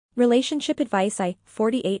Relationship advice. I,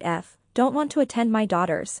 48F, don't want to attend my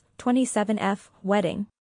daughter's, 27F, wedding.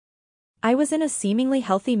 I was in a seemingly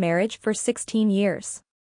healthy marriage for 16 years.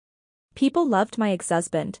 People loved my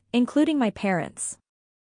ex-husband, including my parents.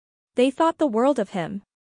 They thought the world of him.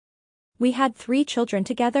 We had 3 children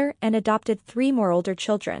together and adopted 3 more older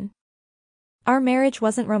children. Our marriage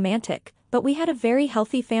wasn't romantic, but we had a very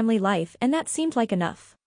healthy family life and that seemed like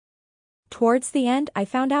enough. Towards the end I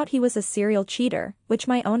found out he was a serial cheater, which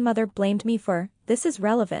my own mother blamed me for. This is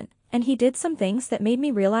relevant, and he did some things that made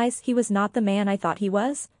me realize he was not the man I thought he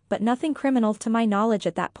was, but nothing criminal to my knowledge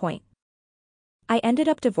at that point. I ended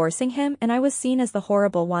up divorcing him and I was seen as the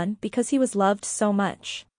horrible one because he was loved so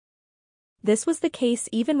much. This was the case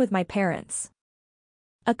even with my parents.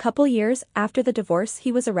 A couple years after the divorce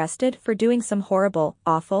he was arrested for doing some horrible,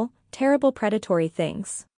 awful, terrible predatory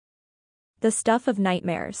things. The stuff of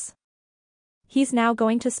nightmares. He's now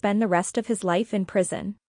going to spend the rest of his life in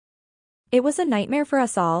prison. It was a nightmare for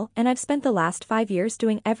us all, and I've spent the last 5 years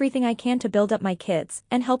doing everything I can to build up my kids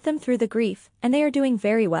and help them through the grief, and they are doing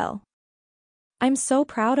very well. I'm so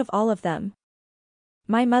proud of all of them.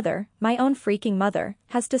 My mother, my own freaking mother,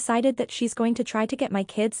 has decided that she's going to try to get my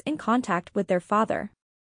kids in contact with their father.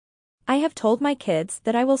 I have told my kids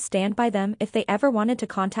that I will stand by them if they ever wanted to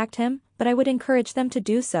contact him, but I would encourage them to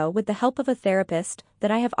do so with the help of a therapist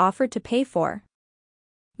that I have offered to pay for.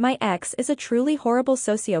 My ex is a truly horrible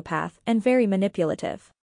sociopath and very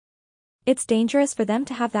manipulative. It's dangerous for them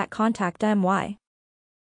to have that contact. Why?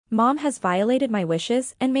 Mom has violated my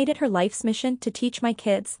wishes and made it her life's mission to teach my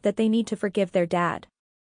kids that they need to forgive their dad.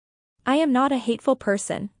 I am not a hateful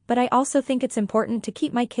person, but I also think it's important to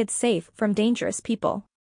keep my kids safe from dangerous people.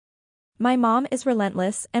 My mom is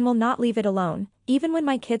relentless and will not leave it alone, even when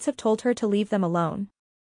my kids have told her to leave them alone.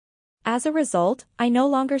 As a result, I no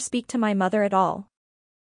longer speak to my mother at all.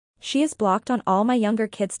 She is blocked on all my younger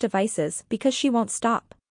kids' devices because she won't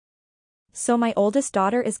stop. So my oldest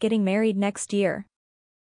daughter is getting married next year.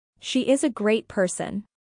 She is a great person.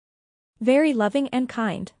 Very loving and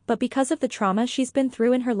kind, but because of the trauma she's been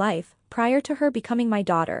through in her life, prior to her becoming my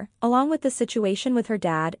daughter, along with the situation with her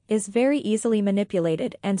dad, is very easily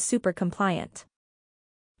manipulated and super compliant.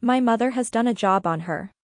 My mother has done a job on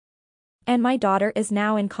her. And my daughter is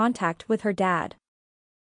now in contact with her dad.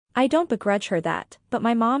 I don't begrudge her that, but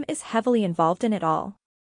my mom is heavily involved in it all.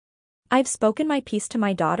 I've spoken my piece to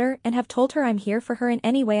my daughter and have told her I'm here for her in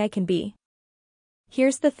any way I can be.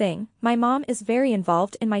 Here's the thing, my mom is very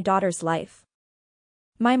involved in my daughter's life.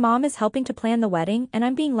 My mom is helping to plan the wedding and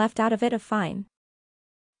I'm being left out of it. Fine.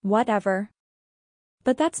 Whatever.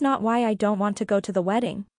 But that's not why I don't want to go to the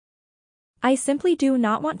wedding. I simply do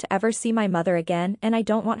not want to ever see my mother again and I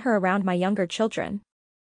don't want her around my younger children.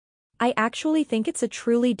 I actually think it's a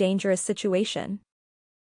truly dangerous situation.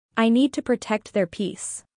 I need to protect their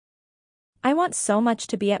peace. I want so much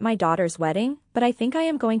to be at my daughter's wedding, but I think I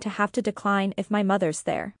am going to have to decline if my mother's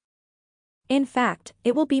there. In fact,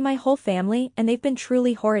 it will be my whole family and they've been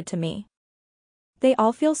truly horrid to me. They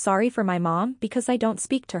all feel sorry for my mom because I don't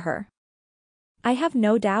speak to her. I have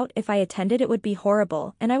no doubt if I attended it would be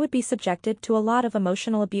horrible and I would be subjected to a lot of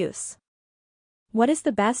emotional abuse. What is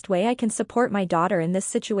the best way I can support my daughter in this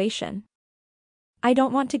situation? I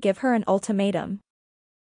don't want to give her an ultimatum.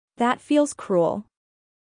 That feels cruel.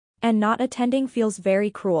 And not attending feels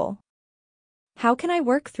very cruel. How can I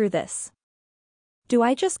work through this? Do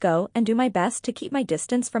I just go and do my best to keep my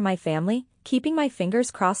distance from my family, keeping my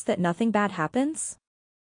fingers crossed that nothing bad happens?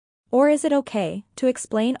 Or is it okay to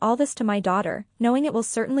explain all this to my daughter, knowing it will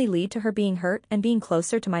certainly lead to her being hurt and being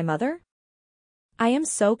closer to my mother? I am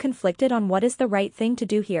so conflicted on what is the right thing to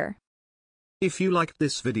do here. If you liked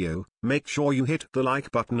this video, make sure you hit the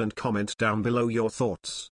like button and comment down below your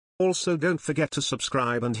thoughts. Also don't forget to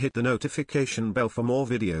subscribe and hit the notification bell for more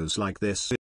videos like this.